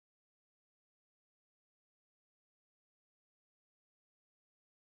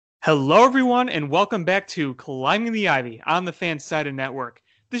Hello, everyone, and welcome back to Climbing the Ivy on the Fansided Network.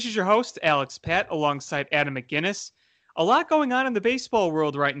 This is your host, Alex Pat, alongside Adam McGinnis. A lot going on in the baseball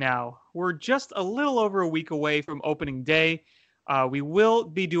world right now. We're just a little over a week away from opening day. We will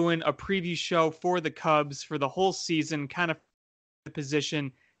be doing a preview show for the Cubs for the whole season, kind of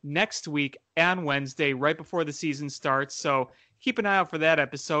position next week on Wednesday, right before the season starts. So keep an eye out for that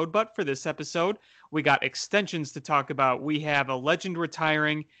episode. But for this episode, we got extensions to talk about. We have a legend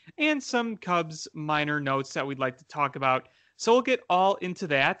retiring and some Cubs minor notes that we'd like to talk about. So we'll get all into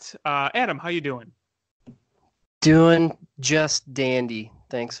that. Adam, how you doing? Doing just dandy.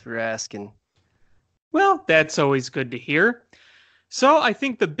 Thanks for asking. Well, that's always good to hear. So I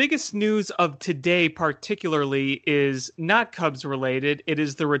think the biggest news of today particularly is not Cubs related. It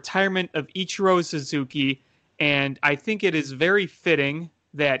is the retirement of Ichiro Suzuki, and I think it is very fitting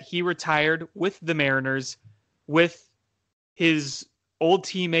that he retired with the Mariners with his old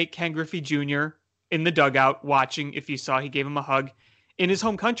teammate Ken Griffey Jr. in the dugout watching. If you saw, he gave him a hug in his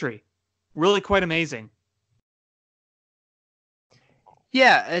home country. Really quite amazing.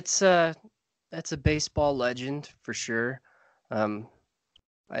 Yeah, it's a baseball legend for sure. Um,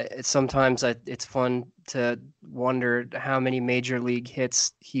 it's fun to wonder how many major league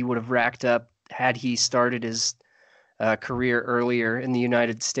hits he would have racked up had he started his career earlier in the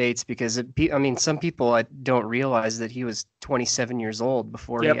United States. Because some people don't realize that he was 27 years old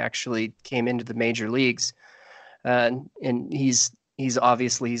before he Yep. actually came into the major leagues, and he's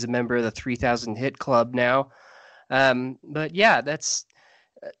a member of the 3,000 hit club now. But yeah, that's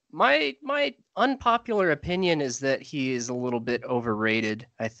my unpopular opinion is that he is a little bit overrated,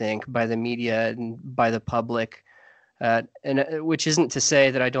 I think, by the media and by the public. And which isn't to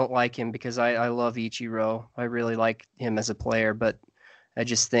say that I don't like him, because I love Ichiro. I really like him as a player, but I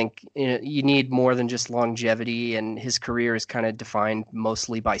just think you need more than just longevity, and his career is kind of defined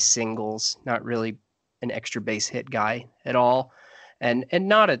mostly by singles, not really an extra base hit guy at all. And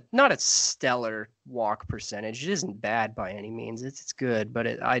not a stellar walk percentage. It isn't bad by any means. It's good, but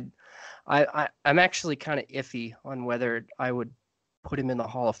I'm actually kind of iffy on whether I would put him in the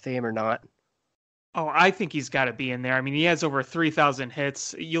Hall of Fame or not. Oh, I think he's got to be in there. I mean, he has over 3,000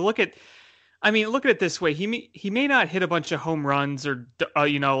 hits. Look at it this way. He may not hit a bunch of home runs or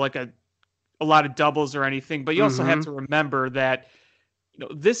like a lot of doubles or anything, but you also have Mm-hmm. to remember that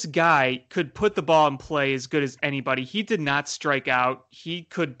this guy could put the ball in play as good as anybody. He did not strike out. He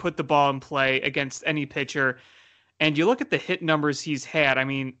could put the ball in play against any pitcher. And you look at the hit numbers he's had. I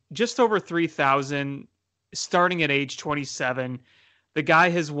mean, just over 3,000 starting at age 27. The guy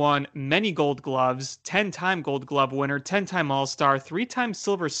has won many gold gloves, 10-time gold glove winner, 10-time All-Star, 3-time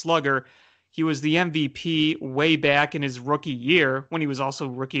Silver Slugger. He was the MVP way back in his rookie year when he was also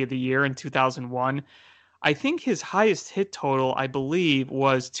Rookie of the Year in 2001. I think his highest hit total, I believe,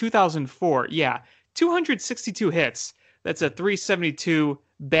 was 2004. Yeah, 262 hits. That's a 372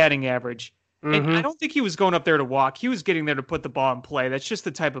 batting average. And I Mm-hmm. don't think he was going up there to walk. He was getting there to put the ball in play. That's just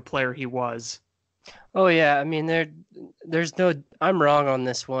the type of player he was. Oh yeah, I mean there's no I'm wrong on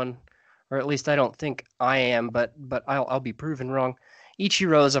this one, or at least I don't think I am, but I'll be proven wrong.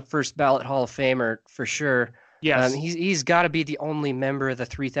 Ichiro is a first ballot Hall of Famer for sure. Yes. He's got to be the only member of the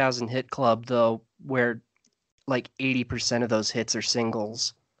 3,000 hit club though, where like 80% of those hits are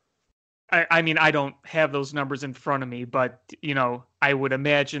singles. I mean, I don't have those numbers in front of me, but I would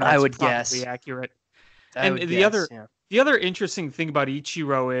imagine I that's would probably guess. accurate. I And would the guess, other yeah. the other interesting thing about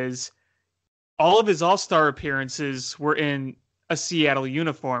Ichiro is all of his All-Star appearances were in a Seattle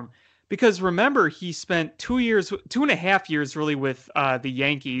uniform. Because remember, he spent 2 years, 2.5 years really with the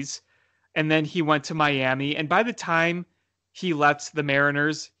Yankees, and then he went to Miami. And by the time he left the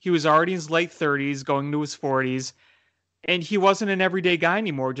Mariners, he was already in his late 30s, going to his 40s, and he wasn't an everyday guy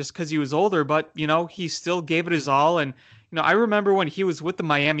anymore just because he was older. But he still gave it his all. And I remember when he was with the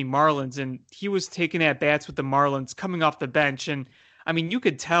Miami Marlins and he was taking at bats with the Marlins, coming off the bench, and I mean, you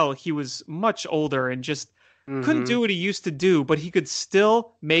could tell he was much older and just couldn't Mm-hmm. do what he used to do, but he could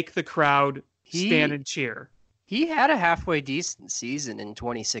still make the crowd stand He and cheer. he had a halfway decent season in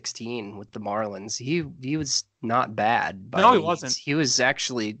 2016 with the Marlins. He was not bad by No, he any means. wasn't. He was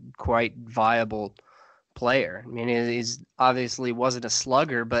actually quite viable player. I mean, he's obviously wasn't a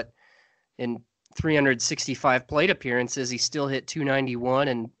slugger, but in 365 plate appearances, he still hit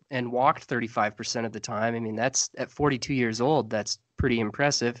 291 and walked 35% of the time. I mean, that's at 42 years old. That's pretty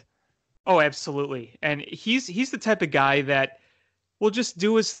impressive. Oh, absolutely. And he's the type of guy that will just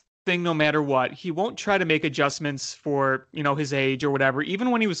do his thing no matter what. He won't try to make adjustments for, his age or whatever.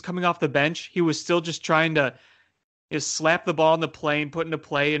 Even when he was coming off the bench, he was still just trying to slap the ball in the play and put into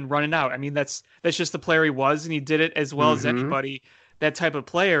play and run it out. I mean, that's just the player he was, and he did it as well as Mm-hmm. anybody that type of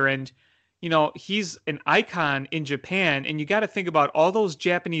player. And, he's an icon in Japan. And you got to think about all those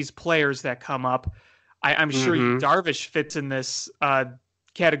Japanese players that come up. I'm sure Mm-hmm. Darvish fits in this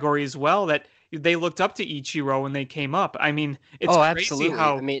category as well, that they looked up to Ichiro when they came up. I mean, it's Oh, crazy absolutely. I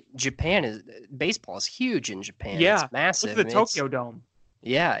how, mean, baseball is huge in Japan. It's yeah, look at massive. the I mean, Tokyo Dome.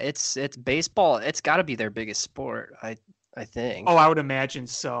 yeah, it's baseball. It's got to be their biggest sport. I Oh, think. I would imagine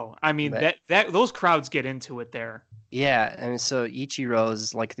so. I mean, But that those crowds get into it there. yeah, and so Ichiro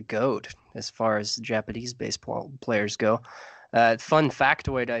is like the GOAT as far as Japanese baseball players go. Fun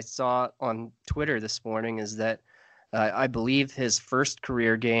factoid I saw on Twitter this morning is that I believe his first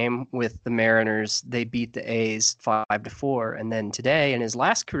career game with the Mariners, they beat the A's 5-4, and then today in his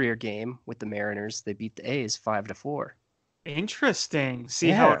last career game with the Mariners, they beat the A's 5-4. Interesting. See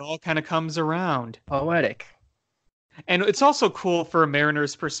how Yeah, it all kind of comes around. poetic. And it's also cool for a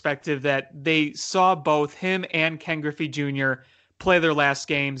Mariners perspective that they saw both him and Ken Griffey Jr. play their last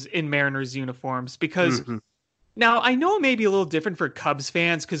games in Mariners uniforms, because Hmm. now I know it may be a little different for Cubs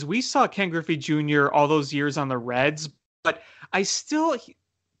fans because we saw Ken Griffey Jr. all those years on the Reds, but I still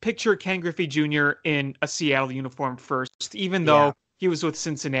picture Ken Griffey Jr. in a Seattle uniform first, even Yeah, though he was with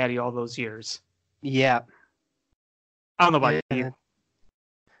Cincinnati all those years. yeah, I don't know about you. yeah.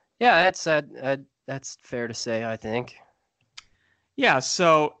 Yeah, that's fair to say, I think. Yeah,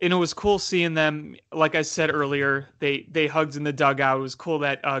 so and it was cool seeing them. Like I said earlier, they hugged in the dugout. It was cool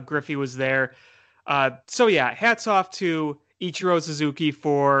that Griffey was there. So yeah, hats off to Ichiro Suzuki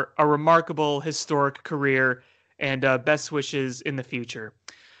for a remarkable historic career, and best wishes in the future.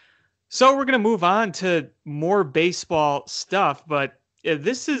 So we're gonna move on to more baseball stuff, but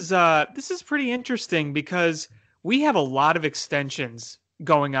this is pretty interesting because we have a lot of extensions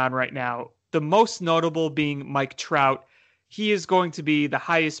going on right now. The most notable being Mike Trout. He is going to be the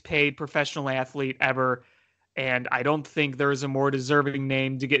highest paid professional athlete ever, and I don't think there is a more deserving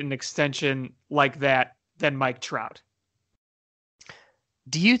name to get an extension like that than Mike Trout.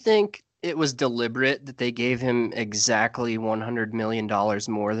 Do you think it was deliberate that they gave him exactly $100 million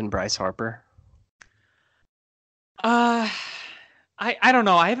more than Bryce Harper? Uh, I don't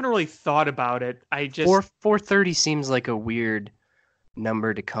know. I haven't really thought about it. I just 430 seems like a weird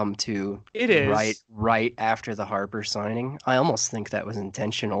number to come to it right is. right after the Harper signing. I almost think that was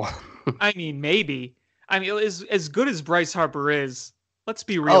intentional. I mean, maybe. I mean, as good as Bryce Harper is, let's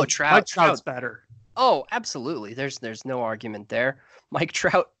be Oh, real. Mike Trout. Trout's better. Oh, absolutely. There's no argument there. Mike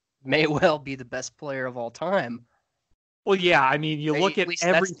Trout may well be the best player of all time. Well, yeah. I mean, you look At at least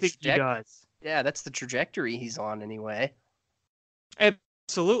that's the everything he does. yeah, that's the trajectory he's on anyway.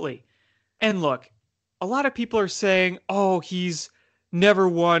 Absolutely. And look, a lot of people are saying, "Oh, he's never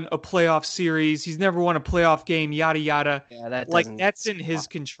won a playoff series. He's never won a playoff game. Yada yada." Yeah, that Like doesn't that's in his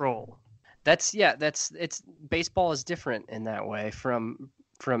control. that's it's baseball is different in that way from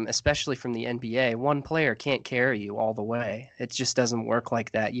especially from the NBA. One player can't carry you all the way. It just doesn't work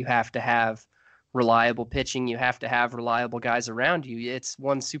like that. You have to have reliable pitching, you have to have reliable guys around you. It's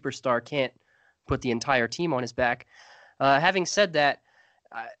one superstar can't put the entire team on his back. Having said that,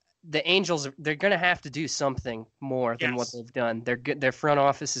 uh, the Angels they're going to have to do something more than what Yes. they've done. Their front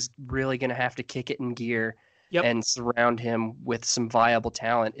office is really going to have to kick it in gear Yep. and surround him with some viable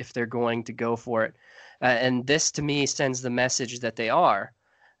talent if they're going to go for it. And this to me sends the message that they are.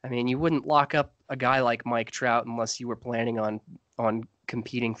 I mean, you wouldn't lock up a guy like Mike Trout unless you were planning on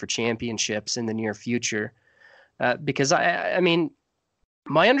competing for championships in the near future. Because I mean,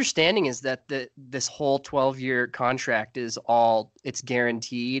 my understanding is that this whole 12-year contract is all it's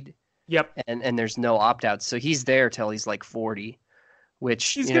guaranteed Yep. and there's no opt-outs. So he's there till he's like 40, which,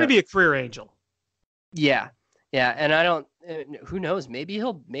 He's going to be a career angel. yeah. Yeah, and I don't who knows, maybe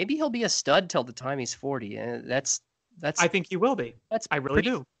he'll be a stud till the time he's 40. And that's I think he will be. that's I really pretty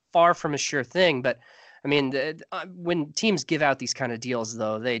do. far from a sure thing, but I mean, when teams give out these kind of deals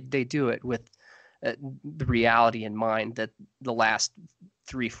though, they do it with the reality in mind that the last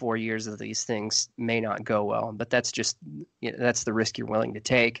 3-4 years of these things may not go well, but that's just that's the risk you're willing to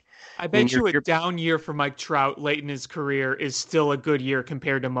take. I I mean, bet you a down year for Mike Trout late in his career is still a good year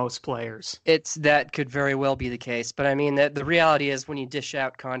compared to most players. it's that could very well be the case, but I mean that the reality is when you dish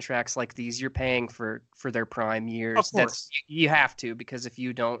out contracts like these, you're paying for their prime years. Of course. You have to, because if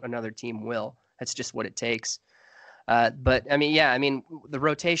you don't, another team will. That's just what it takes. But I mean, yeah, I mean the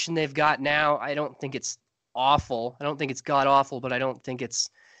rotation they've got now, I don't think it's awful. I don't think it's god awful, but I don't think it's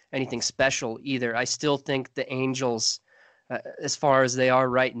anything special either. I still think the Angels, as far as they are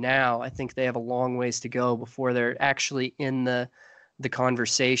right now, I think they have a long ways to go before they're actually in the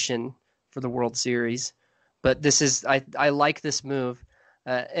conversation for the World Series. But this is I like this move,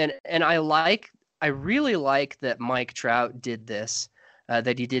 and I like I really like that Mike Trout did this,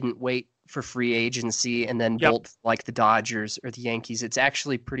 that he didn't wait for free agency and then Yep. bolt like the Dodgers or the Yankees. It's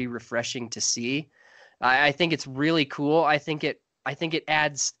actually pretty refreshing to see. I think it's really cool. I think it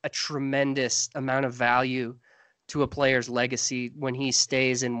adds a tremendous amount of value to a player's legacy when he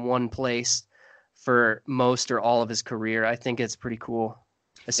stays in one place for most or all of his career. I think it's pretty cool.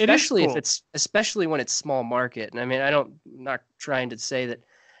 It is cool. Especially when it's small market. And I mean, I'm not trying to say that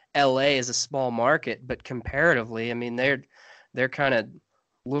LA is a small market, but comparatively, I mean, they're kind of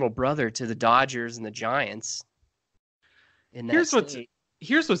little brother to the Dodgers and the Giants in that Here's what's state.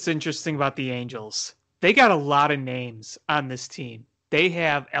 here's what's interesting about the Angels. They got a lot of names on this team. They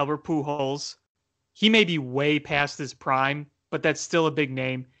have Albert Pujols. He may be way past his prime, but that's still a big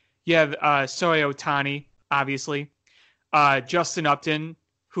name. You have Shohei Ohtani, obviously. Justin Upton,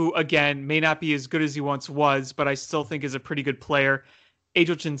 who again may not be as good as he once was, but I still think is a pretty good player.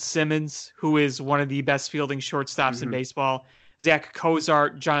 Adrian Simmons, who is one of the best fielding shortstops in Hmm. baseball. Zach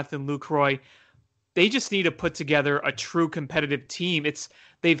Cozart, Jonathan Lucroy. They just need to put together a true competitive team.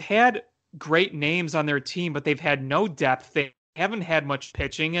 They've had great names on their team, but they've had no depth. They haven't had much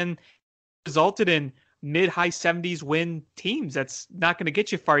pitching and resulted in mid high 70s win teams. That's not going to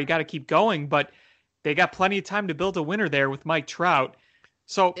get you far. You got to keep going, but they got plenty of time to build a winner there with Mike Trout.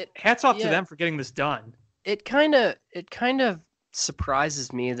 So It hats off to yeah, them for getting this done. it kind of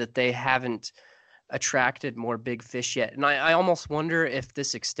surprises me that they haven't attracted more big fish yet. And I almost wonder if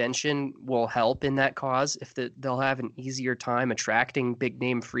this extension will help in that cause, if they'll have an easier time attracting big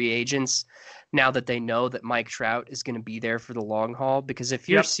name free agents now that they know that Mike Trout is going to be there for the long haul. Because if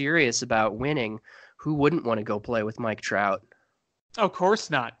you're Yep. serious about winning, who wouldn't want to go play with Mike Trout? Of course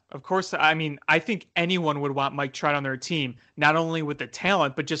not. Of course. I mean, I think anyone would want Mike Trout on their team, not only with the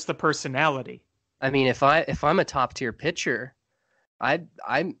talent, but just the personality. I mean, if I'm a top tier pitcher, I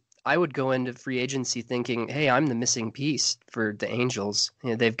I would go into free agency thinking, hey, I'm the missing piece for the Angels.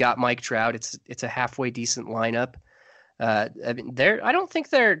 You know, they've got Mike Trout. It's a halfway decent lineup. I mean, I don't think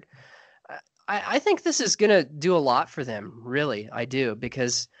they're. I think this is gonna do a lot for them. Really, I do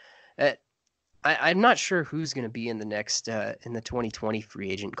because uh, I'm not sure who's gonna be in the next in the 2020 free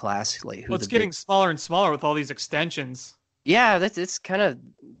agent class. Like Well, who it's the big. getting smaller and smaller with all these extensions. Yeah, that's it's kind of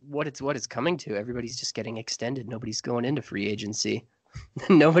what it's coming to. Everybody's just getting extended. Nobody's going into free agency.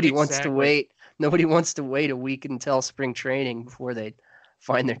 Nobody wants to Exactly. wait. Nobody wants to wait a week until spring training before they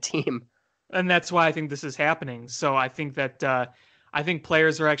find their team. And that's why I think this is happening. So I think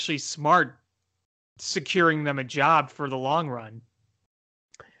players are actually smart securing them a job for the long run.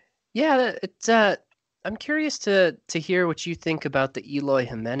 Yeah, it's I'm curious to hear what you think about the Eloy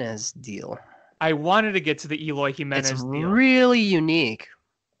Jimenez deal. I wanted to get to the Eloy It's Jimenez deal. really unique.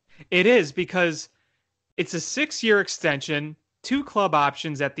 It is because it's a 6-year extension, 2 club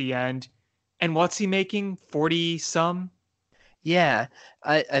options at the end, and what's he making? 40 some? Yeah,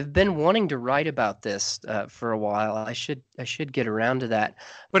 I've been wanting to write about this for a while. I should get around to that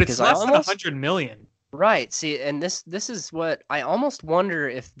But it's because I less than almost 100 million. right. See, and this is what I almost wonder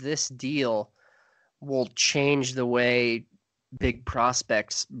if this deal will change the way big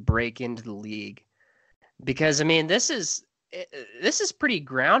prospects break into the league. Because I mean, this is pretty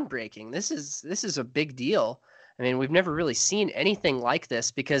groundbreaking. This is a big deal. I mean, we've never really seen anything like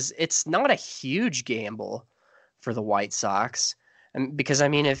this because it's not a huge gamble for the White Sox. And because I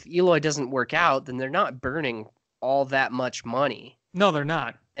mean, if Eloy doesn't work out, then they're not burning all that much money. No, they're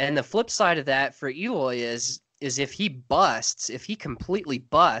not. And the flip side of that for Eloy is if he busts, if he completely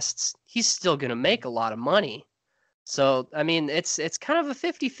busts, he's still going to make a lot of money. So, I mean, it's kind of a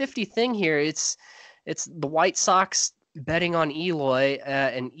 50-50 thing here. It's the White Sox betting on Eloy,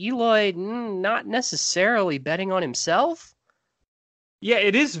 and Eloy not necessarily betting on himself. Yeah,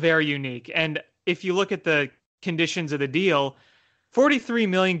 it is very unique. And if you look at the conditions of the deal, 43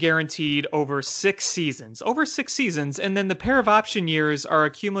 million guaranteed over 6 seasons. Over 6 seasons, and then the pair of option years are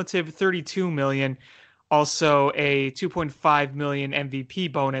a cumulative 32 million, also a 2.5 million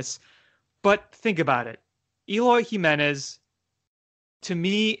MVP bonus. But think about it. Eloy Jimenez to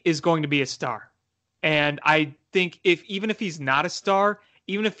me is going to be a star. And I think if even if he's not a star,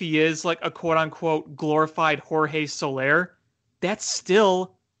 even if he is like a quote unquote glorified Jorge Soler, that's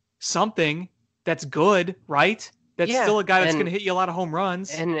still something that's good, right? That's Yeah, still a guy that's going and to hit you a lot of home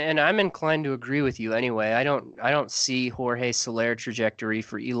runs. and I'm inclined to agree with you anyway. I don't see Jorge Soler trajectory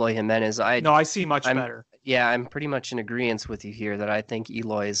for Eloy Jimenez. No, I see much I'm better. yeah, I'm pretty much in agreement with you here that I think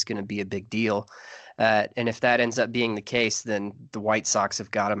Eloy is going to be a big deal. And if that ends up being the case, then the White Sox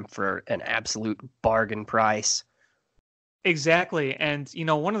have got him for an absolute bargain price. Exactly. And,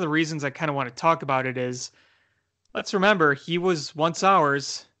 one of the reasons I kind of want to talk about it is let's remember he was once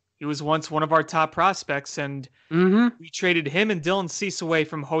ours. He was once one of our top prospects, and Mm-hmm. we traded him and Dylan Cease away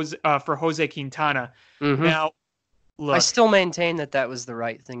from for Jose Quintana. Mm-hmm. Now, I look, still maintain that that was the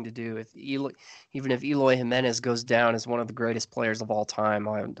right thing to do. If Eloy, even if Eloy Jimenez goes down as one of the greatest players of all time,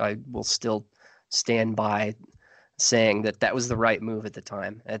 I will still stand by saying that that was the right move at the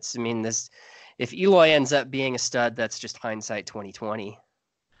time. That's, I mean, this, if Eloy ends up being a stud, that's just hindsight 2020.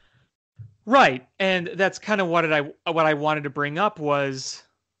 right, and that's kind of what I wanted to bring up was,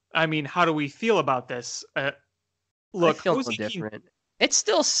 I mean, how do we feel about this? I Look, feel no different. It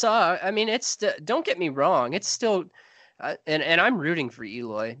still sucks. I mean, don't get me wrong. It's still, and I'm rooting for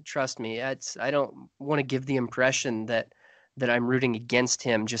Eloy. Trust me. I don't want to give the impression that I'm rooting against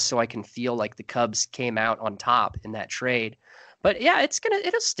him just so I can feel like the Cubs came out on top in that trade. But yeah,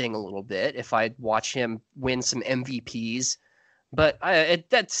 it'll sting a little bit if I watch him win some MVPs. But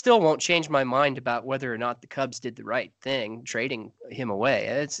that still won't change my mind about whether or not the Cubs did the right thing trading him away.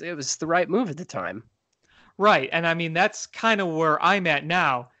 It was the right move at the time. right, and I mean that's kind of where I'm at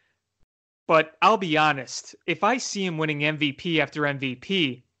now. But I'll be honest, if I see him winning MVP after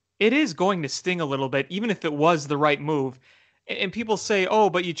MVP, it is going to sting a little bit, even if it was the right move. And people say, "Oh,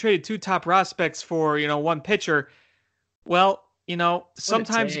 but you traded two top prospects for one pitcher." Well, What it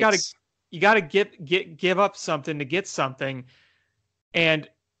sometimes takes. you gotta give up something to get something. And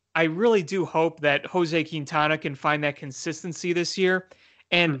I really do hope that Jose Quintana can find that consistency this year.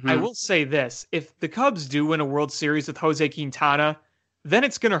 And I Mm-hmm. will say this, if the Cubs do win a World Series with Jose Quintana, then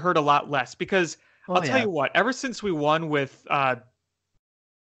it's going to hurt a lot less because I'll Oh tell yeah. you what, ever since we won with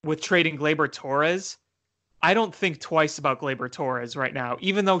trading Gleyber Torres, I don't think twice about Gleyber Torres right now.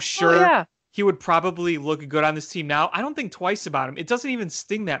 Even though Oh sure yeah. he would probably look good on this team now, I don't think twice about him. It doesn't even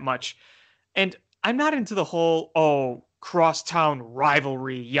sting that much. And I'm not into the whole, oh, crosstown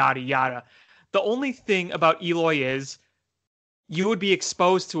rivalry, yada, yada. The only thing about Eloy is you would be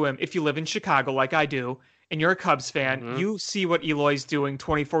exposed to him if you live in Chicago, like I do, and you're a Cubs fan. Mm-hmm. You see what Eloy's doing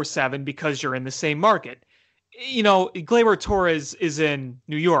 24/7 because you're in the same market. Gleyber Torres is in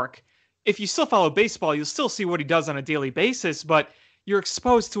New York. If you still follow baseball, you'll still see what he does on a daily basis, but you're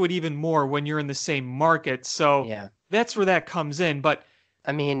exposed to it even more when you're in the same market. So Yeah. that's where that comes in. But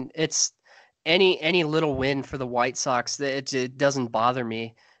I mean, it's any little win for the White Sox. It doesn't bother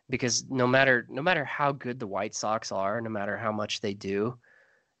me because no matter how good the White Sox are, no matter how much they do,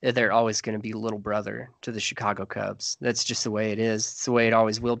 they're always going to be little brother to the Chicago Cubs. That's just the way it is. It's the way it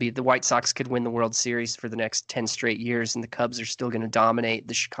always will be. The White Sox could win the World Series for the next 10 straight years, and the Cubs are still going to dominate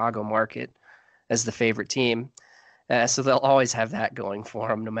the Chicago market as the favorite team. So they'll always have that going for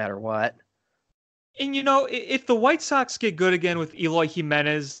them no matter what. And if the White Sox get good again with Eloy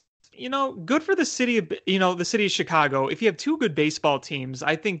Jimenez, good for the city of the city of Chicago. If you have two good baseball teams,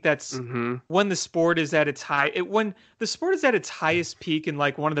 I think that's Mm-hmm. when the sport is at its when the sport is at its highest peak in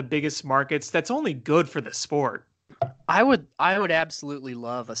like one of the biggest markets. That's only good for the sport. I would absolutely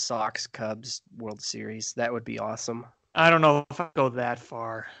love a Sox Cubs World Series. That would be awesome. I don't know if I go that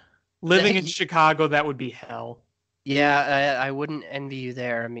far. Living in Chicago, that would be hell. Yeah, I wouldn't envy you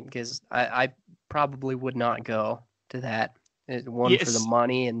there. I mean, because I probably would not go to that. One for the Yes,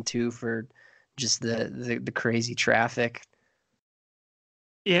 money and two for just the crazy traffic.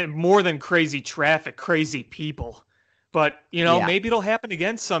 yeah, more than crazy traffic, crazy people. But Yeah. maybe it'll happen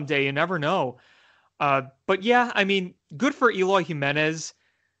again someday. You never know. But yeah, I mean, good for Eloy Jimenez.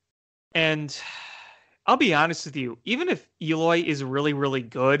 And I'll be honest with you, even if Eloy is really, really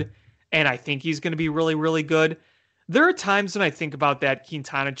good, and I think he's going to be really, really good, there are times when I think about that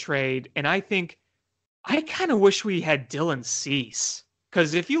Quintana trade, and I think I kind of wish we had Dylan Cease.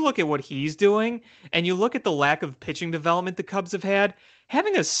 Because if you look at what he's doing, and you look at the lack of pitching development the Cubs have had,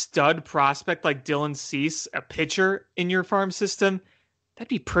 having a stud prospect like Dylan Cease, a pitcher in your farm system, that'd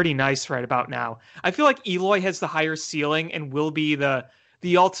be pretty nice right about now. I feel like Eloy has the higher ceiling and will be the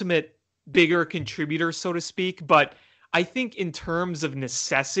ultimate bigger contributor, so to speak. But I think in terms of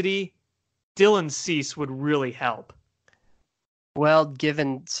necessity, Dylan Cease would really help. Well,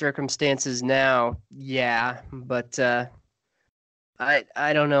 given circumstances now, yeah, but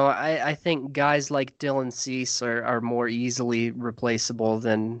I don't know. I think guys like Dylan Cease are more easily replaceable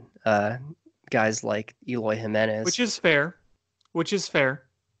than guys like Eloy Which Jimenez. is fair. Which is fair.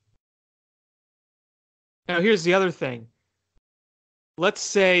 Now, here's the other thing. Let's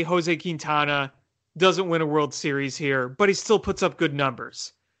say Jose Quintana doesn't win a World Series here, but he still puts up good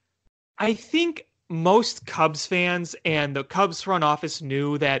numbers. I think most Cubs fans and the Cubs front office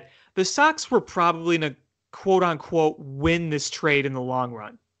knew that the Sox were probably going to quote unquote win this trade in the long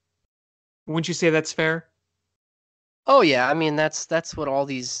run. Wouldn't you say that's fair? Oh yeah, I mean that's what all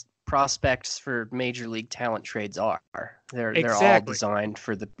these prospects for major league talent trades are. They're all Exactly. designed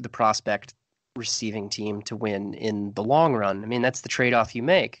for the prospect receiving team to win in the long run. I mean, that's the trade-off you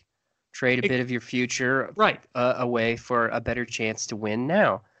make. Trade a It- bit of your future right. away for a better chance to win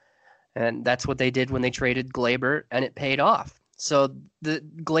now. And that's what they did when they traded Glaber, and it paid off. So the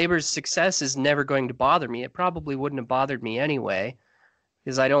Glaber's success is never going to bother me. It probably wouldn't have bothered me anyway,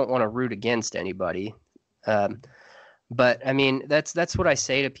 because I don't want to root against anybody. But I mean, that's what I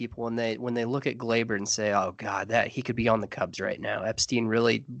say to people when they look at Glaber and say, "Oh God, that he could be on the Cubs right now." Epstein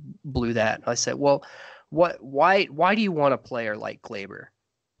really blew that. I said, "Well, why do you want a player like Glaber?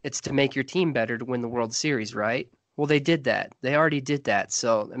 It's to make your team better to win the World Series, right?" Well, they did that. They already did that.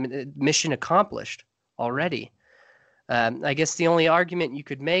 So I mean, mission accomplished already. I guess the only argument you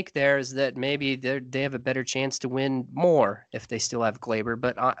could make there is that maybe they have a better chance to win more if they still have Glaber.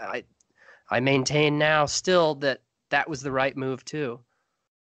 But I maintain now still that was the right move too.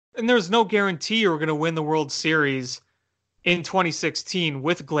 And there's no guarantee you're going to win the World Series in 2016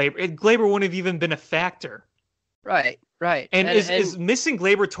 with Glaber. Glaber wouldn't have even been a factor. Right, right. And is missing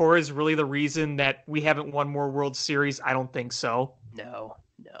Glaber Torres really the reason that we haven't won more World Series? I don't think so. No.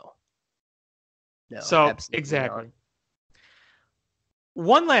 So Absolutely exactly. not.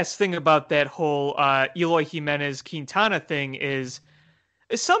 One last thing about that whole Eloy Jimenez Quintana thing is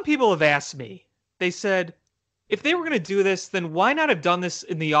some people have asked me. They said, if they were going to do this, then why not have done this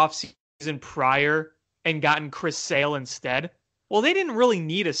in the offseason prior and gotten Chris Sale instead? Well, they didn't really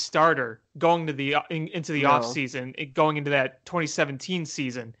need a starter going to into the offseason, going into that 2017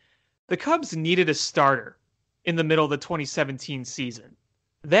 season. The Cubs needed a starter in the middle of the 2017 season.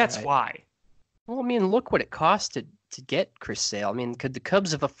 That's why. Well, I mean, look what it cost to get Chris Sale. I mean, could the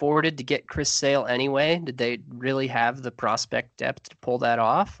Cubs have afforded to get Chris Sale anyway? Did they really have the prospect depth to pull that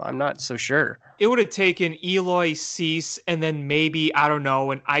off? I'm not so sure. It would have taken Eloy Cease and then maybe, I don't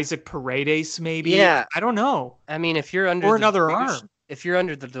know, an Isaac Paredes maybe. Yeah. I don't know. I mean, if you're under another arm. If you're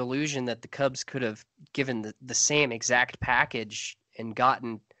under the delusion that the Cubs could have given the same exact package and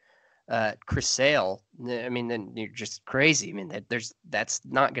gotten Chris Sale, I mean, then you're just crazy. I mean, that's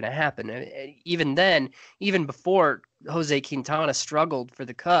not going to happen. Even then, even before Jose Quintana struggled for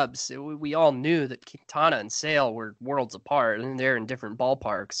the Cubs, we all knew that Quintana and Sale were worlds apart, and they're in different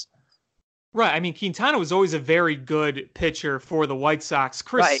ballparks. Right. I mean, Quintana was always a very good pitcher for the White Sox.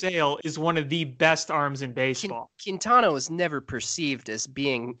 Chris Sale is one of the best arms in baseball. Quintana was never perceived as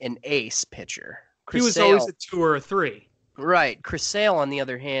being an ace pitcher. He was always a 2 or a 3. Right. Chris Sale, on the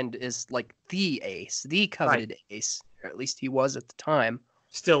other hand, is like the ace, the coveted ace. Or at least he was at the time.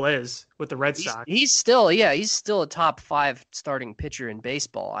 Still is with the Red Sox. He's still a top 5 starting pitcher in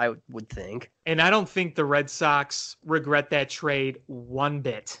baseball, I would think. And I don't think the Red Sox regret that trade one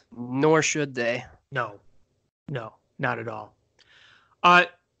bit. Nor should they. No, not at all.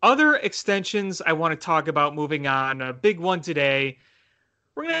 Other extensions I want to talk about moving on. A big one today.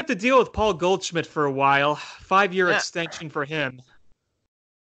 We're going to have to deal with Paul Goldschmidt for a while. 5-year extension for him.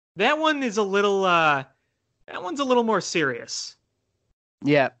 That one is a little more serious.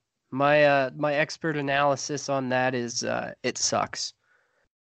 Yeah. My expert analysis on that is it sucks.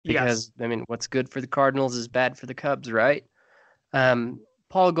 Because I mean, what's good for the Cardinals is bad for the Cubs, right?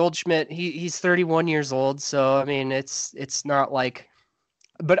 Paul Goldschmidt, he's 31 years old, so I mean, it's not like,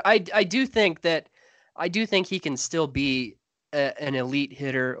 but I do think he can still be an elite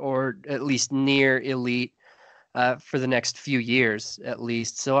hitter, or at least near elite, for the next few years at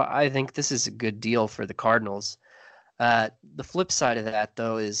least. So I think this is a good deal for the Cardinals. The flip side of that,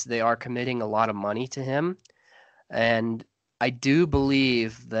 though, is they are committing a lot of money to him, and I do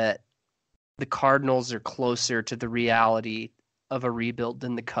believe that the Cardinals are closer to the reality of a rebuild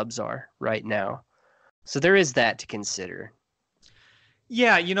than the Cubs are right now. So there is that to consider.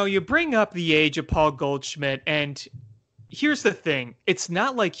 Yeah, you bring up the age of Paul Goldschmidt, and here's the thing. It's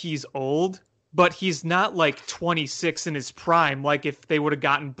not like he's old, but he's not like 26 in his prime, like if they would have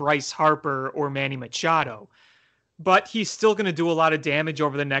gotten Bryce Harper or Manny Machado. But he's still going to do a lot of damage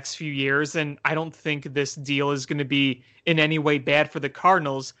over the next few years, and I don't think this deal is going to be in any way bad for the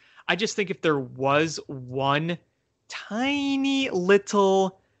Cardinals. I just think if there was one tiny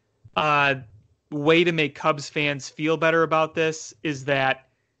little way to make Cubs fans feel better about this, is that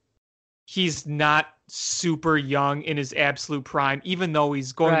he's not super young in his absolute prime, even though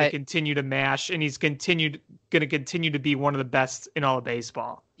he's going to continue to mash, and he's going to continue to be one of the best in all of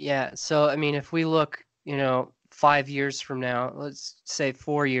baseball. Yeah, so I mean, if we look, 5 years from now, let's say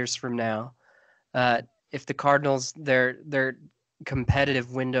 4 years from now, if the Cardinals, their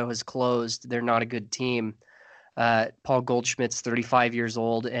competitive window has closed, they're not a good team. Paul Goldschmidt's 35 years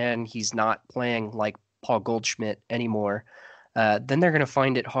old, and he's not playing like Paul Goldschmidt anymore. then they're going to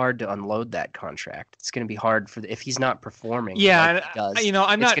find it hard to unload that contract. It's going to be hard if he's not performing like Yeah, he does. I'm It's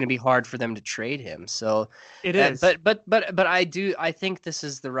not. going to be hard for them to trade him. So, It is. but I think this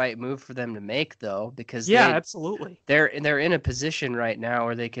is the right move for them to make though, because Yeah, absolutely. they're in a position right now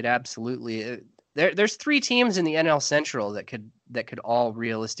where they could absolutely. There's 3 teams in the NL Central that could all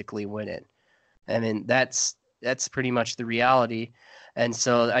realistically win it. I mean, that's pretty much the reality. And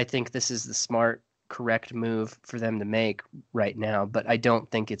so I think this is the smart, correct move for them to make right now. But I don't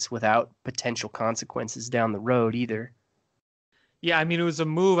think it's without potential consequences down the road either. Yeah, I mean, it was a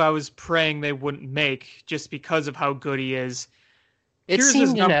move I was praying they wouldn't make just because of how good he is. It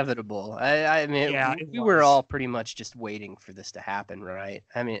seemed inevitable. I mean, yeah, we were all pretty much just waiting for this to happen, right?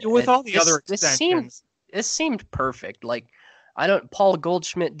 I mean, with all the other extensions, this seemed perfect. Like, Paul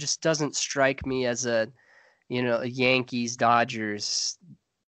Goldschmidt just doesn't strike me as a Yankees, Dodgers,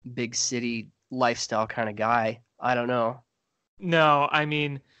 big city lifestyle kind of guy. I don't know. No, I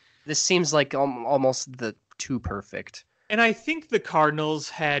mean, this seems like almost the too perfect. And I think the Cardinals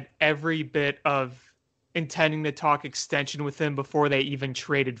had every bit of intending to talk extension with him before they even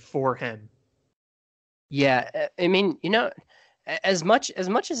traded for him. Yeah, I mean, as much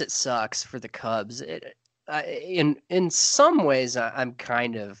as it sucks for the Cubs, in some ways I'm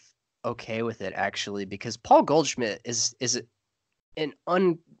kind of okay with it actually, because Paul Goldschmidt is an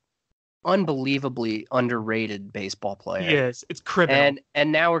unbelievably underrated baseball player. He is. It's criminal.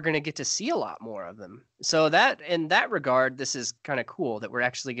 And now we're going to get to see a lot more of him. So that in that regard, this is kind of cool that we're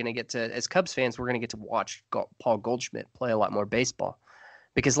actually going to get to, as Cubs fans, we're going to get to watch Paul Goldschmidt play a lot more baseball.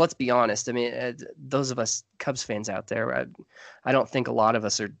 Because let's be honest, I mean, those of us Cubs fans out there, I don't think a lot of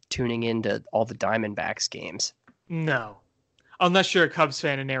us are tuning into all the Diamondbacks games. No. Unless you're a Cubs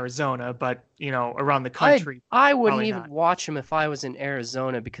fan in Arizona, but, around the country. I wouldn't even watch them if I was in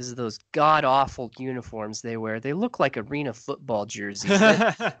Arizona because of those god-awful uniforms they wear. They look like arena football jerseys.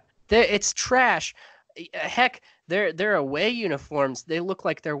 It's trash. Heck, their away uniforms, they look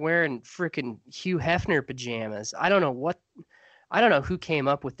like they're wearing freaking Hugh Hefner pajamas. I don't know who came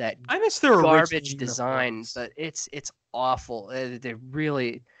up with that I miss their garbage design, but it's awful.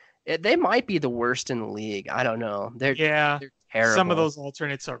 They might be the worst in the league. I don't know. They're terrible. Some of those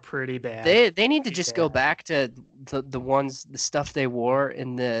alternates are pretty bad. They need to just go back to the stuff they wore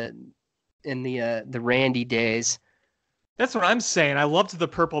in the Randy days. That's what I'm saying. I loved the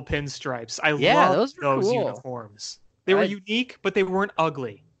purple pinstripes. I loved those cool. uniforms. They were unique, but they weren't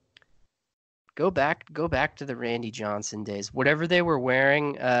ugly. Go back to the Randy Johnson days. Whatever they were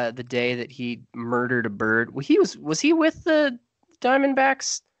wearing the day that he murdered a bird. Was he with the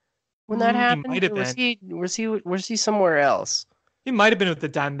Diamondbacks when that happened? He might have been. Was he somewhere else? He might have been with the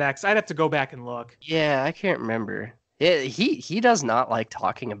Diamondbacks. I'd have to go back and look. Yeah, I can't remember. He does not like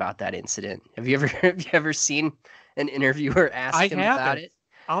talking about that incident. Have you ever seen an interviewer ask him about it?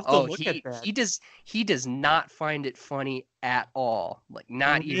 I'll have to look at that. He does not find it funny at all. Like,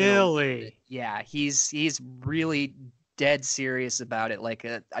 not even really. Yeah, he's really dead serious about it. Like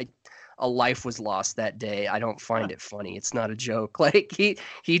a life was lost that day. I don't find it funny. It's not a joke. Like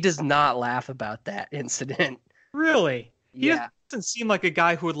he does not laugh about that incident. Really? He Yeah. doesn't seem like a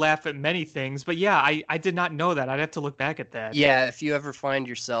guy who would laugh at many things, but yeah, I did not know that. I'd have to look back at that. Yeah, if you ever find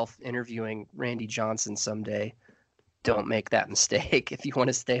yourself interviewing Randy Johnson someday, don't make that mistake if you want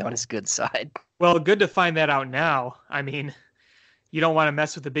to stay on his good side. Well, good to find that out now. I mean, you don't want to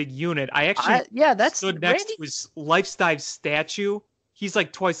mess with a big unit. I actually stood next to his life-size statue. He's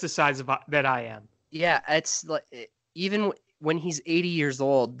like twice the size that I am. Yeah, it's like, even when he's 80 years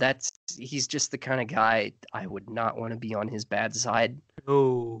old, he's just the kind of guy I would not want to be on his bad side.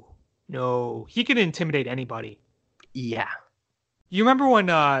 No. He could intimidate anybody. Yeah. You remember when,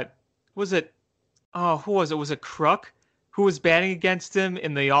 was it, who was it? Was it Crook who was batting against him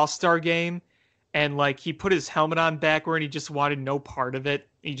in the All-Star game? And, like, he put his helmet on backward and he just wanted no part of it.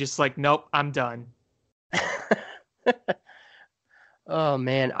 He just like, nope, I'm done. Oh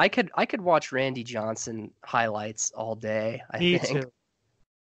man, I could watch Randy Johnson highlights all day. Me too.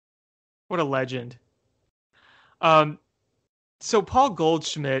 What a legend. So Paul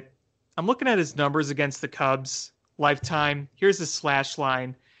Goldschmidt, I'm looking at his numbers against the Cubs lifetime. Here's his slash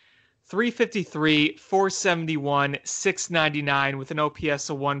line: 353, 471, 699 with an OPS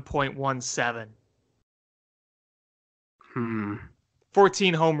of 1.17.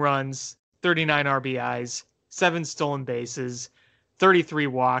 14 home runs, 39 RBIs, 7 stolen bases, 33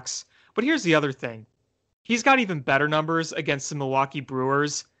 walks. But here's the other thing. He's got even better numbers against the Milwaukee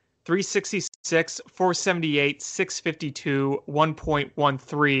Brewers. 366, 478, 652,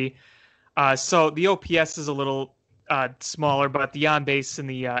 1.13. So the OPS is a little smaller, but the on base and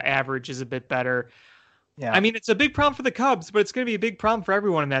the average is a bit better. Yeah. I mean, it's a big problem for the Cubs, but it's going to be a big problem for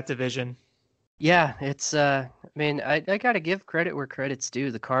everyone in that division. Yeah, it's I mean, I got to give credit where credit's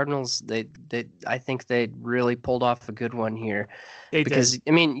due. The Cardinals, they I think they really pulled off a good one here They did. because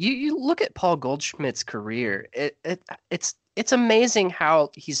I mean, you look at Paul Goldschmidt's career. It's amazing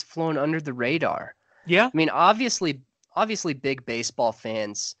how he's flown under the radar. Yeah. I mean, obviously big baseball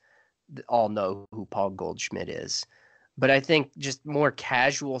fans all know who Paul Goldschmidt is. But I think just more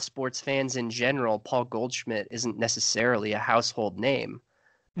casual sports fans in general, Paul Goldschmidt isn't necessarily a household name.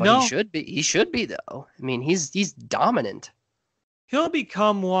 But he No, should be. He should be though. I mean, he's dominant. he'll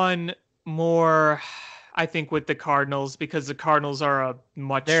become one more, I think, with the Cardinals because the Cardinals are a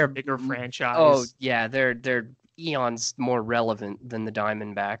much They're bigger oh franchise. yeah, they're eons more relevant than the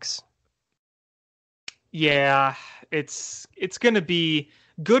Diamondbacks. Yeah, it's going to be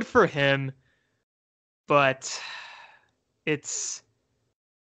good for him, but it's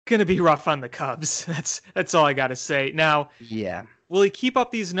going to be rough on the Cubs. That's all I got to say. Now, Yeah. will he keep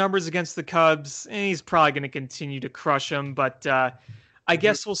up these numbers against the Cubs? He's probably going to continue to crush them, but I Mhm.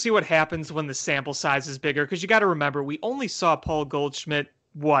 guess we'll see what happens when the sample size is bigger. Because you got to remember, we only saw Paul Goldschmidt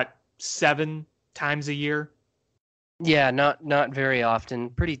what 7 times a year. Yeah, not very often.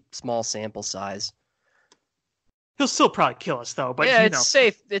 Pretty small sample size. He'll still probably kill us though. But Yeah, it's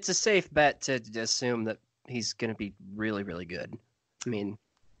safe. It's a safe bet to assume that he's going to be really, really good. I mean,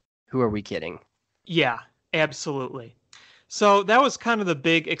 who are we kidding? yeah, absolutely. So that was kind of the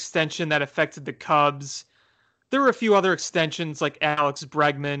big extension that affected the Cubs. There were a few other extensions like Alex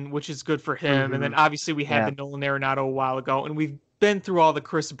Bregman, which is good for him. And Hmm. then obviously we had Yeah. the Nolan Arenado a while ago, and we've been through all the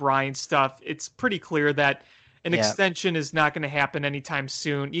Chris Bryant stuff. It's pretty clear that an Yeah. extension is not going to happen anytime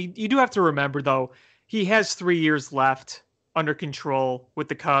soon. You do have to remember, though, he has 3 years left under control with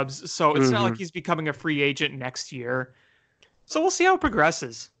the Cubs. So it's not like Hmm. he's becoming a free agent next year. So we'll see how it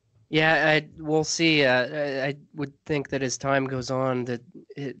progresses. Yeah, we'll see. I would think that as time goes on, that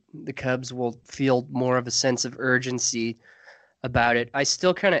the Cubs will feel more of a sense of urgency about it. I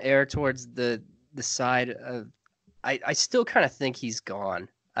still kind of err towards the side of I still kind of think he's gone.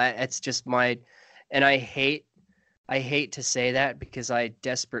 It's just my, and I hate to say that because I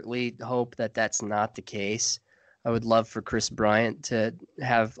desperately hope that that's not the case. I would love for Chris Bryant to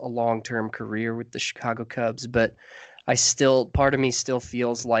have a long-term career with the Chicago Cubs, but I still, part of me still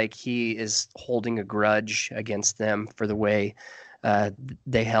feels like he is holding a grudge against them for the way uh,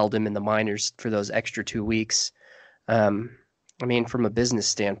 they held him in the minors for those extra 2 weeks. Um, I mean, from a business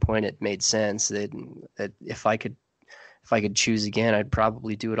standpoint, it made sense that if I could choose again, I'd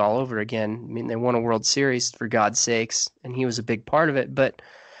probably do it all over again. I mean, they won a World Series for God's sakes, and he was a big part of it. But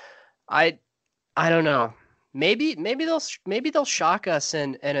I I don't know. Maybe they'll shock us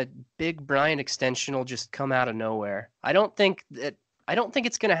and a big Bryant extension will just come out of nowhere. I don't think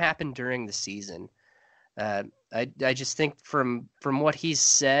it's going to happen during the season. Uh, I just think from what he's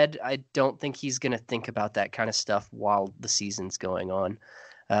said, I don't think he's going to think about that kind of stuff while the season's going on.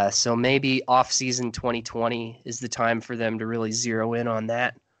 So maybe off season 2020 is the time for them to really zero in on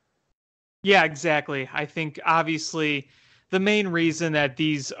that. Yeah, exactly. I think obviously the main reason that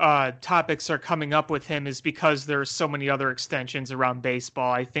these topics are coming up with him is because there's so many other extensions around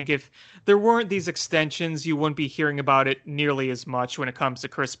baseball. I think if there weren't these extensions, you wouldn't be hearing about it nearly as much when it comes to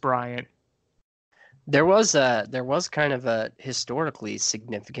Chris Bryant. There was kind of a historically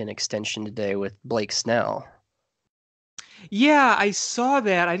significant extension today with Blake Snell. Yeah, I saw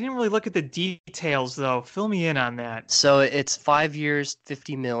that. I didn't really look at the details though. Fill me in on that. So it's 5 years,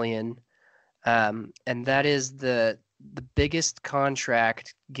 50 million, and that is the biggest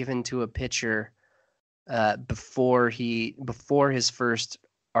contract given to a pitcher before his first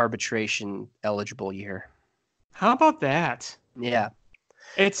arbitration eligible year. How about that? Yeah,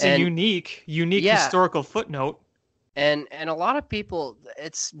 It's a and unique yeah, historical footnote. and a lot of people.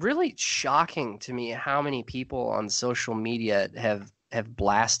 It's really shocking to me how many people on social media have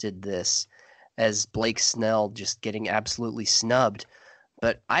blasted this as Blake Snell just getting absolutely snubbed.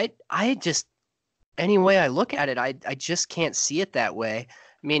 But I just any way I look at it, I just can't see it that way.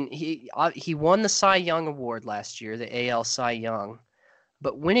 I mean, he won the Cy Young Award last year, the AL Cy Young,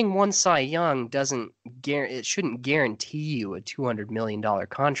 but winning one Cy Young doesn't it shouldn't guarantee you a $200 million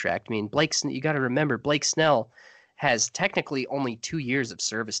contract. I mean, you got to remember Blake Snell has technically only 2 years of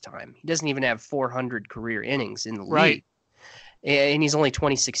service time. He doesn't even have 400 career innings in the Right. league, and he's only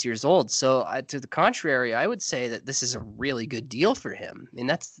 26 years old. So to the contrary, I would say that this is a really good deal for him. I mean,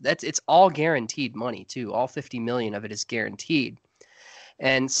 that's it's all guaranteed money too. All 50 million of it is guaranteed,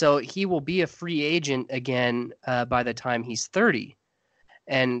 and so he will be a free agent again by the time he's 30.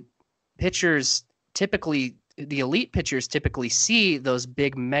 And pitchers typically the elite pitchers typically see those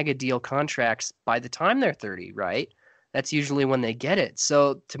big mega deal contracts by the time they're 30, right? That's usually when they get it.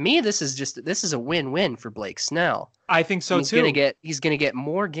 So to me, this is a win-win for Blake Snell. I think so And too. He's gonna get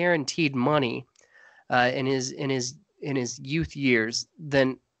more guaranteed money in his youth years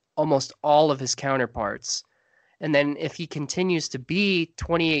than almost all of his counterparts. And then if he continues to be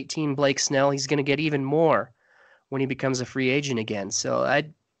 2018 Blake Snell, he's going to get even more when he becomes a free agent again. So I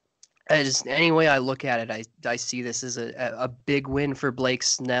just, any way I look at it, I see this as a big win for Blake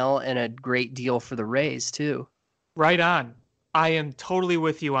Snell and a great deal for the Rays too. Right on. I am totally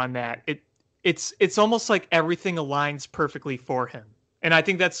with you on that. It's almost like everything aligns perfectly for him. And I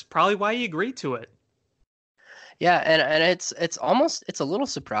think that's probably why he agreed to it. Yeah, and it's a little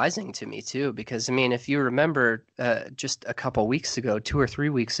surprising to me too, because I mean, if you remember, just a couple weeks ago, 2 or 3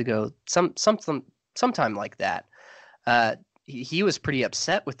 weeks ago, sometime like that, he was pretty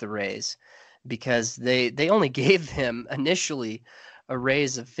upset with the Rays because they only gave him initially a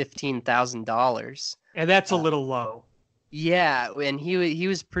raise of $15,000, and that's a little low. Yeah, and he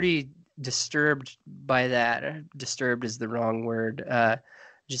was pretty disturbed by that. Disturbed is the wrong word.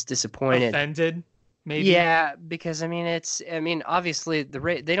 Just disappointed. Offended. Maybe. Yeah, because I mean, obviously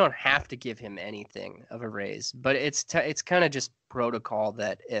they don't have to give him anything of a raise, but it's kind of just protocol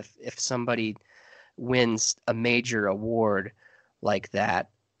that if somebody wins a major award like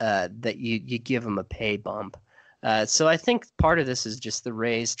that, that you give them a pay bump. So I think part of this is just the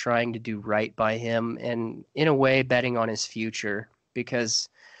Rays trying to do right by him and in a way betting on his future, because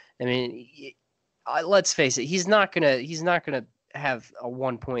I mean, let's face it, he's not gonna have a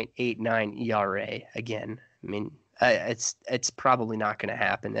 1.89 ERA again. I mean, it's probably not going to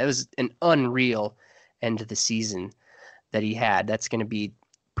happen. It was an unreal end of the season that he had. That's going to be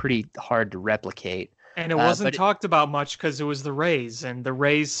pretty hard to replicate. And it wasn't talked about much because it was the Rays, and the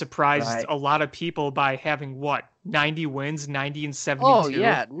Rays surprised a lot of people by having 90 wins, 90 and 72. Oh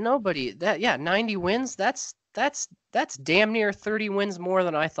yeah, 90 wins. That's damn near 30 wins more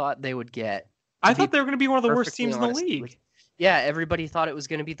than I thought they would get. I thought they were going to be one of the worst teams in the league. Yeah, everybody thought it was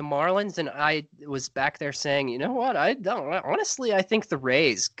going to be the Marlins, and I was back there saying, you know what? I think the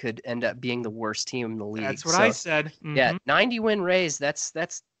Rays could end up being the worst team in the league. That's what I said. Mm-hmm. Yeah, 90-win Rays.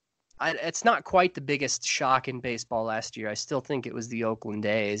 It's not quite the biggest shock in baseball last year. I still think it was the Oakland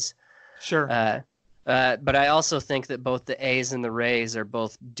A's. Sure. But I also think that both the A's and the Rays are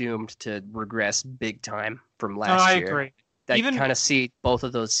both doomed to regress big time from last year. I agree. I kind of see both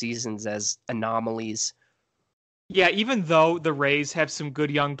of those seasons as anomalies. Yeah, even though the Rays have some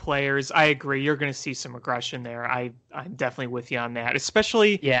good young players, I agree. You're going to see some regression there. I'm definitely with you on that,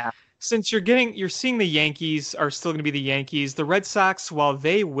 especially since you're seeing the Yankees are still going to be the Yankees. The Red Sox, while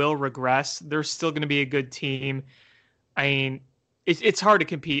they will regress, they're still going to be a good team. I mean, it's hard to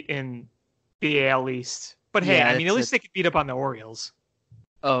compete in the AL East. But hey, I mean, at least they could beat up on the Orioles.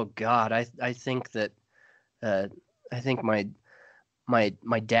 Oh God, I think that I think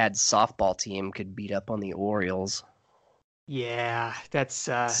my dad's softball team could beat up on the Orioles. Yeah, that's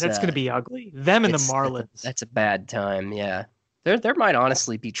going to be ugly. Them and the Marlins. That's a bad time. Yeah, there might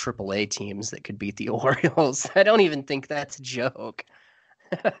honestly be AAA teams that could beat the Orioles. I don't even think that's a joke.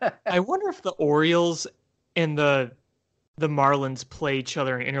 I wonder if the Orioles and the Marlins play each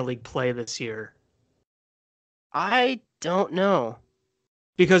other in interleague play this year. I don't know.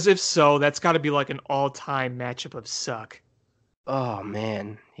 Because if so, that's got to be like an all-time matchup of suck. Oh,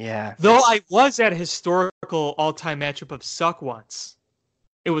 man. Yeah. Though I was at a historical all-time matchup of suck once.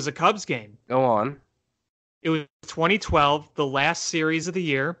 It was a Cubs game. Go on. It was 2012, the last series of the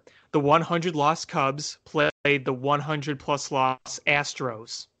year. The 100-loss Cubs played the 100-plus loss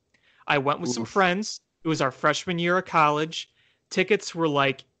Astros. I went with some friends. It was our freshman year of college. Tickets were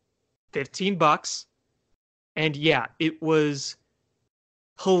like $15. And yeah, it was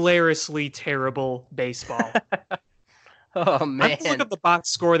hilariously terrible baseball. Oh, man. I'm look up the box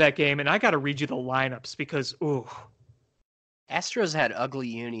score of that game, and I got to read you the lineups because, ooh. Astros had ugly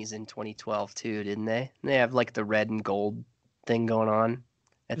unis in 2012, too, didn't they? They have, like, the red and gold thing going on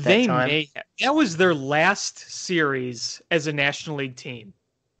at that time. That was their last series as a National League team.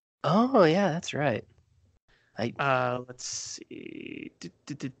 Oh, yeah, that's right. Let's see.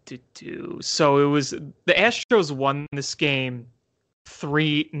 So it was the Astros won this game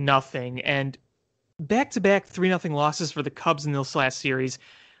 3-0, and back-to-back 3-0 losses for the Cubs in this last series.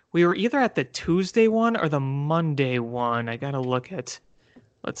 We were either at the Tuesday one or the Monday one. I gotta look at.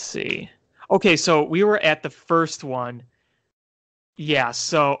 Let's see. Okay, so we were at the first one. Yeah.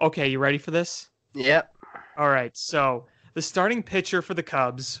 So okay, you ready for this? Yep. All right. So the starting pitcher for the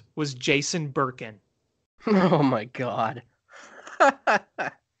Cubs was Jason Birkin. Oh my God.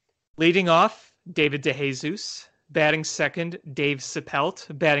 Leading off, David DeJesus. Batting second, Dave Sapelt.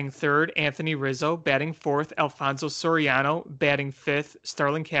 Batting third, Anthony Rizzo. Batting fourth, Alfonso Soriano. Batting fifth,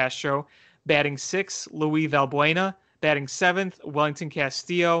 Starlin Castro. Batting sixth, Luis Valbuena. Batting seventh, Wellington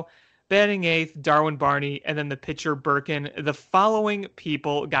Castillo. Batting eighth, Darwin Barney. And then the pitcher, Birkin. The following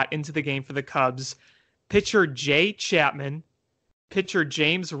people got into the game for the Cubs. Pitcher Jay Chapman. Pitcher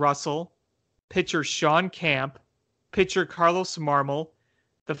James Russell. Pitcher Sean Camp. Pitcher Carlos Marmol.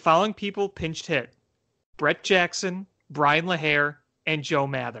 The following people pinched hit: Brett Jackson, Brian LaHare, and Joe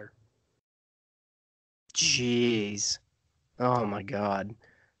Mather. Jeez. Oh my God.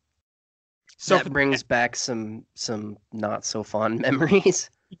 So that brings back some not so fond memories.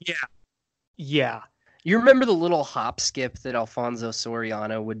 Yeah. You remember the little hop skip that Alfonso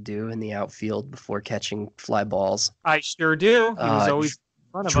Soriano would do in the outfield before catching fly balls? I sure do. He was always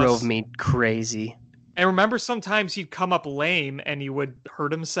in front of us. Drove me crazy. And remember, sometimes he'd come up lame and he would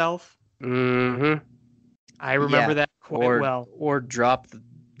hurt himself. Mm-hmm. I remember that quite well. Or drop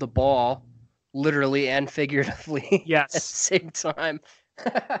the ball, literally and figuratively. Yes. At the same time.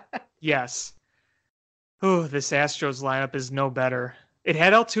 Yes. Oh, this Astros lineup is no better. It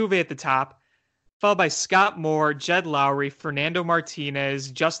had Altuve at the top, followed by Scott Moore, Jed Lowry, Fernando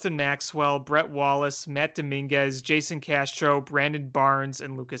Martinez, Justin Maxwell, Brett Wallace, Matt Dominguez, Jason Castro, Brandon Barnes,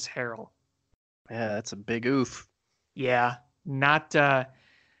 and Lucas Harrell. Yeah, that's a big oof. Yeah, not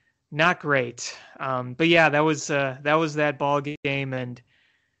great. But yeah, that was that ball game, and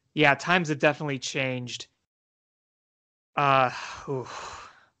yeah, times have definitely changed. Boy,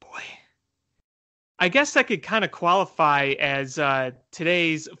 I guess that could kind of qualify as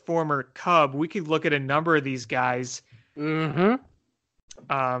today's former Cub. We could look at a number of these guys. Mm-hmm.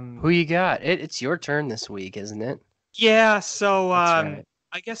 Who you got? It's your turn this week, isn't it? Yeah. So Right.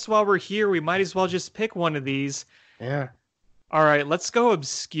 I guess while we're here, we might as well just pick one of these. Yeah. All right, let's go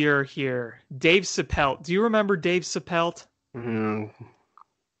obscure here. Dave Sapelt. Do you remember Dave Sapelt?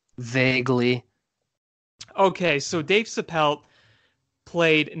 Vaguely. Okay, so Dave Sapelt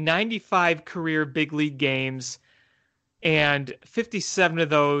played 95 career big league games, and 57 of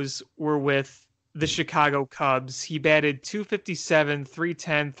those were with the Chicago Cubs. He batted .257,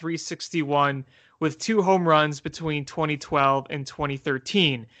 .310, .361 with 2 home runs between 2012 and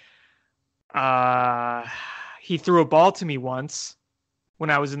 2013. He threw a ball to me once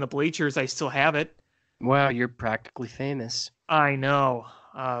when I was in the bleachers. I still have it. Wow, you're practically famous. I know.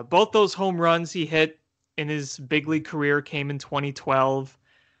 Both those home runs he hit in his big league career came in 2012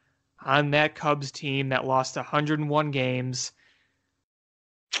 on that Cubs team that lost 101 games.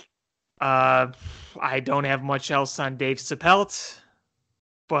 I don't have much else on Dave Sapelt,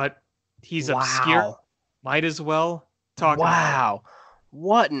 but he's obscure. Might as well talk about it.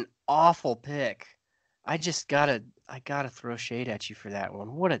 What an awful pick. I gotta throw shade at you for that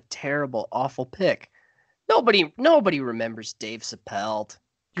one. What a terrible, awful pick. Nobody remembers Dave Sapelt.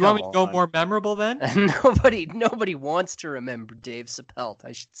 You want me to go more memorable then? Nobody wants to remember Dave Sapelt,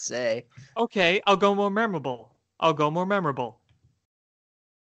 I should say. Okay, I'll go more memorable.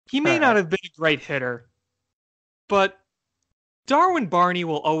 He may not have been a great hitter, but Darwin Barney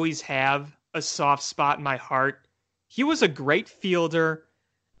will always have a soft spot in my heart. He was a great fielder,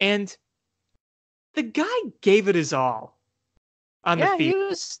 and the guy gave it his all on the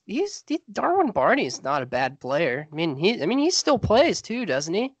field. Darwin Barney's not a bad player. I mean, he still plays too,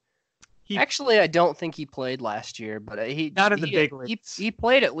 doesn't he? Actually, I don't think he played last year, but not in the big leagues. He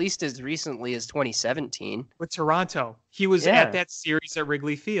played at least as recently as 2017 with Toronto. He was at that series at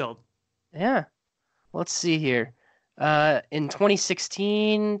Wrigley Field. Yeah. Let's see here. In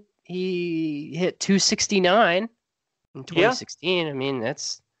 2016, he hit .269. In 2016, I mean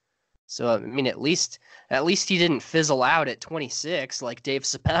that's. So I mean, at least he didn't fizzle out at 26 like Dave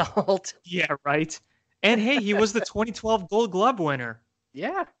Sapelt. Yeah, right. And hey, he was the 2012 Gold Glove winner.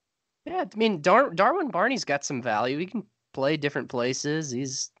 Yeah. I mean, Darwin Barney's got some value. He can play different places.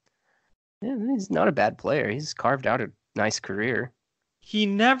 He's not a bad player. He's carved out a nice career. He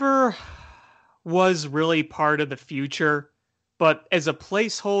never was really part of the future, but as a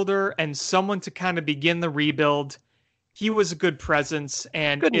placeholder and someone to kind of begin the rebuild, he was a good presence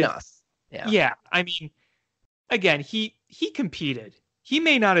and good enough. Yeah. I mean, again, he competed. He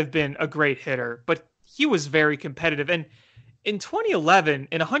may not have been a great hitter, but he was very competitive. And in 2011,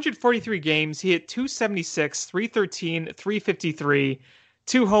 in 143 games, he hit .276, .313, .353,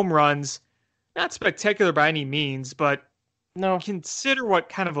 2 home runs. Not spectacular by any means, but no. Consider what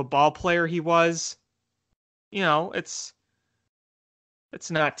kind of a ball player he was. You know, it's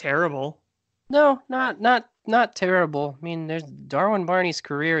not terrible. No, not terrible. I mean, Darwin Barney's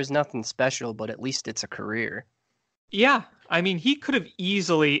career is nothing special, but at least it's a career. Yeah, I mean, he could have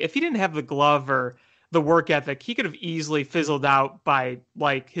easily, if he didn't have the glove or the work ethic, he could have easily fizzled out by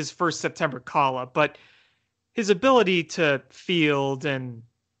like his first September call up. But his ability to field and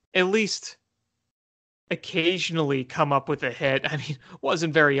at least occasionally come up with a hit, I mean,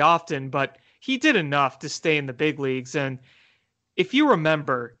 wasn't very often, but he did enough to stay in the big leagues. And if you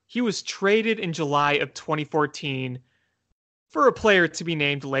remember, he was traded in July of 2014 for a player to be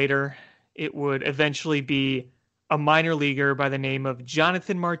named later. It would eventually be a minor leaguer by the name of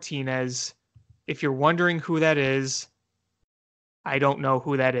Jonathan Martinez. If you're wondering who that is, I don't know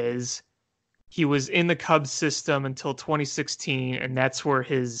who that is. He was in the Cubs system until 2016, and that's where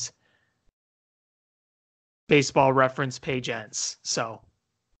his baseball reference page ends. So,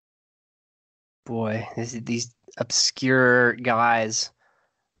 Boy, these obscure guys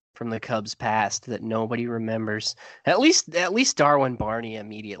from the Cubs past that nobody remembers. At least Darwin Barney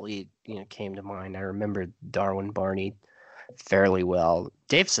immediately, came to mind. I remember Darwin Barney fairly well.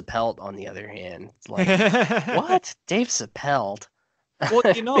 Dave Sapelt, on the other hand, like what? Dave Sapelt?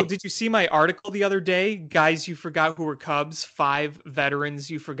 Well, did you see my article the other day? Guys you forgot who were Cubs, 5 veterans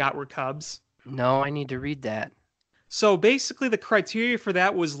you forgot were Cubs. No, I need to read that. So basically, the criteria for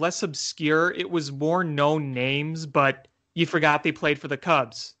that was less obscure. It was more known names, but you forgot they played for the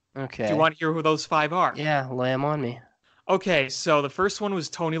Cubs. Okay. Do you want to hear who those 5 are? Yeah, lay them on me. Okay, so the first one was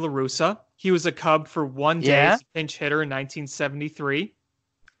Tony La Russa. He was a Cub for one day as a pinch hitter in 1973.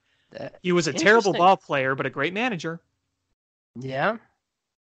 He was a terrible ball player, but a great manager. Yeah.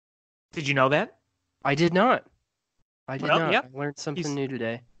 Did you know that? I did not. I did not. Yep. I learned something new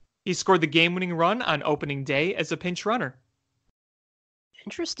today. He scored the game-winning run on opening day as a pinch runner.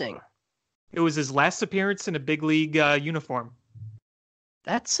 Interesting. It was his last appearance in a big league uniform.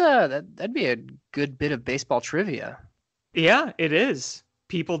 That's that'd be a good bit of baseball trivia. Yeah, it is.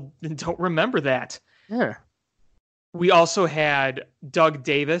 People don't remember that. Yeah. We also had Doug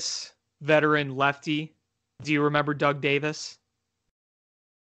Davis, veteran lefty. Do you remember Doug Davis?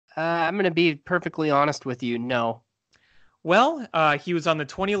 I'm going to be perfectly honest with you. No. Well, he was on the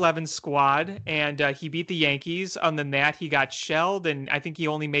 2011 squad, and he beat the Yankees. Other than that, he got shelled, and I think he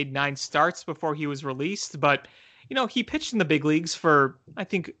only made 9 starts before he was released. But, he pitched in the big leagues for, I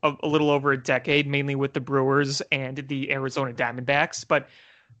think, a little over a decade, mainly with the Brewers and the Arizona Diamondbacks. But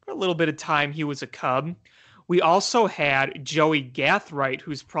for a little bit of time, he was a Cub. We also had Joey Gathright,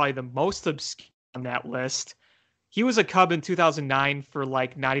 who's probably the most obscure on that list. He was a Cub in 2009 for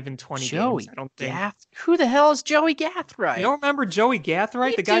like not even 20 games, I don't think. Who the hell is Joey Gathright? You don't remember Joey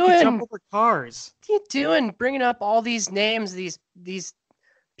Gathright? The guy who could jump over cars. What are you doing? Bringing up all these names, these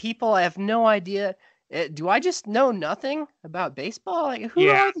people. I have no idea. Do I just know nothing about baseball? Like, who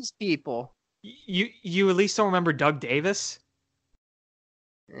are these people? You at least don't remember Doug Davis?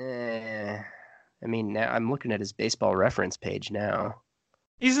 I mean, now I'm looking at his baseball reference page now.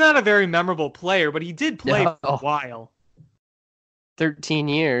 He's not a very memorable player, but he did play for a while. 13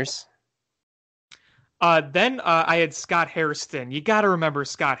 years. Then I had Scott Hairston. You got to remember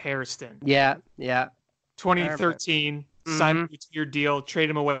Scott Hairston. Yeah. 2013, signed a 2-year deal, trade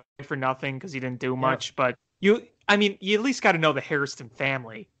him away for nothing because he didn't do much. But you at least got to know the Hairston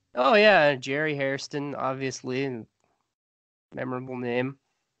family. Oh, yeah. Jerry Hairston, obviously. Memorable name.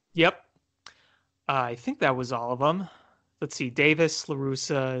 Yep. I think that was all of them. Let's see, Davis, La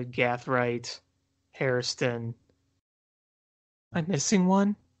Russa, Gathright, Hairston. Am I missing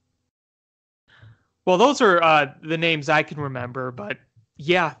one? Well, those are the names I can remember, but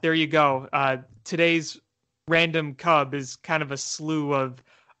yeah, there you go. Today's random Cub is kind of a slew of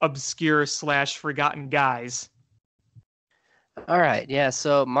obscure / forgotten guys. All right, yeah.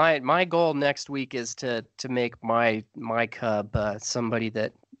 So my goal next week is to make my Cub somebody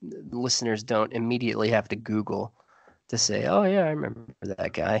that listeners don't immediately have to Google to say, oh yeah, I remember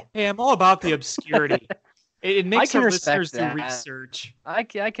that guy. Hey, I'm all about the obscurity. It makes our listeners do research. I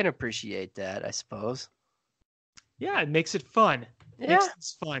can appreciate that, I suppose. Yeah, it makes it fun. Yeah. Makes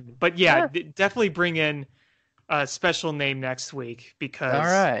it fun. But definitely bring in a special name next week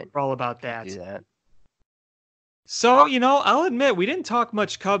because we're all about that. Do that. So, I'll admit we didn't talk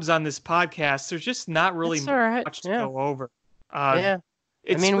much Cubs on this podcast. There's just not really much to go over.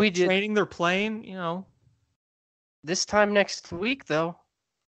 It's we did training they're playing, This time next week, though.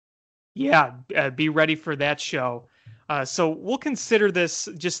 Yeah, be ready for that show. So we'll consider this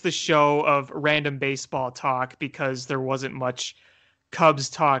just the show of random baseball talk because there wasn't much Cubs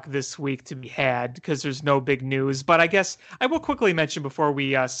talk this week to be had because there's no big news. But I guess I will quickly mention before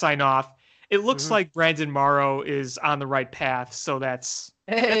we sign off, it looks like Brandon Morrow is on the right path. So that's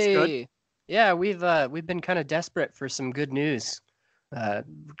good. Yeah, we've been kind of desperate for some good news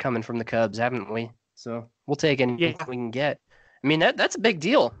coming from the Cubs, haven't we? So we'll take anything Yeah. we can get. I mean, that's a big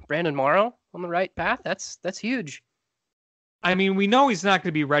deal. Brandon Morrow on the right path. That's huge. I mean, we know he's not going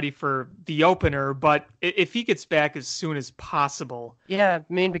to be ready for the opener, but if he gets back as soon as possible. Yeah,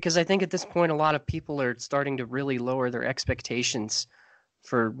 I mean, because I think at this point a lot of people are starting to really lower their expectations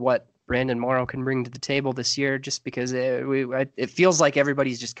for what Brandon Morrow can bring to the table this year, just because it feels like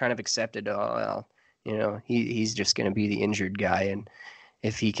everybody's just kind of accepted. Oh well, he's just going to be the injured guy, and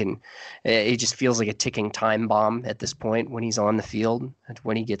if he can, it just feels like a ticking time bomb at this point when he's on the field and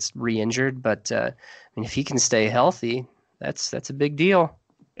when he gets re-injured. But I mean, if he can stay healthy, that's a big deal.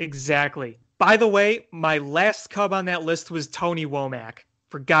 Exactly. By the way, my last Cub on that list was Tony Womack.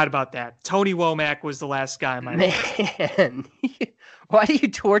 Forgot about that. Tony Womack was the last guy on my list. Man, why do you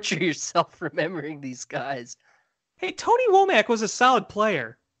torture yourself remembering these guys? Hey, Tony Womack was a solid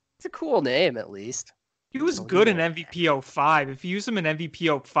player. It's a cool name, at least. He was Tony good in Womack. MVP 05. If you use him in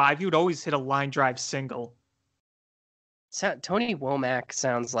MVP 05, he would always hit a line drive single. Tony Womack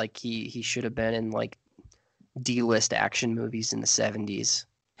sounds like he should have been in like D-list action movies in the 70s.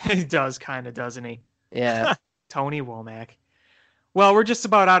 He does, kind of, doesn't he? Yeah. Tony Womack. Well, we're just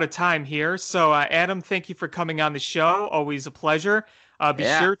about out of time here. So, Adam, thank you for coming on the show. Always a pleasure. Be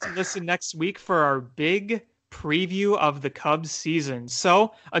Yeah. sure to listen next week for our big preview of the Cubs season.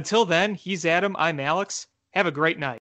 So, until then, he's Adam. I'm Alex. Have a great night.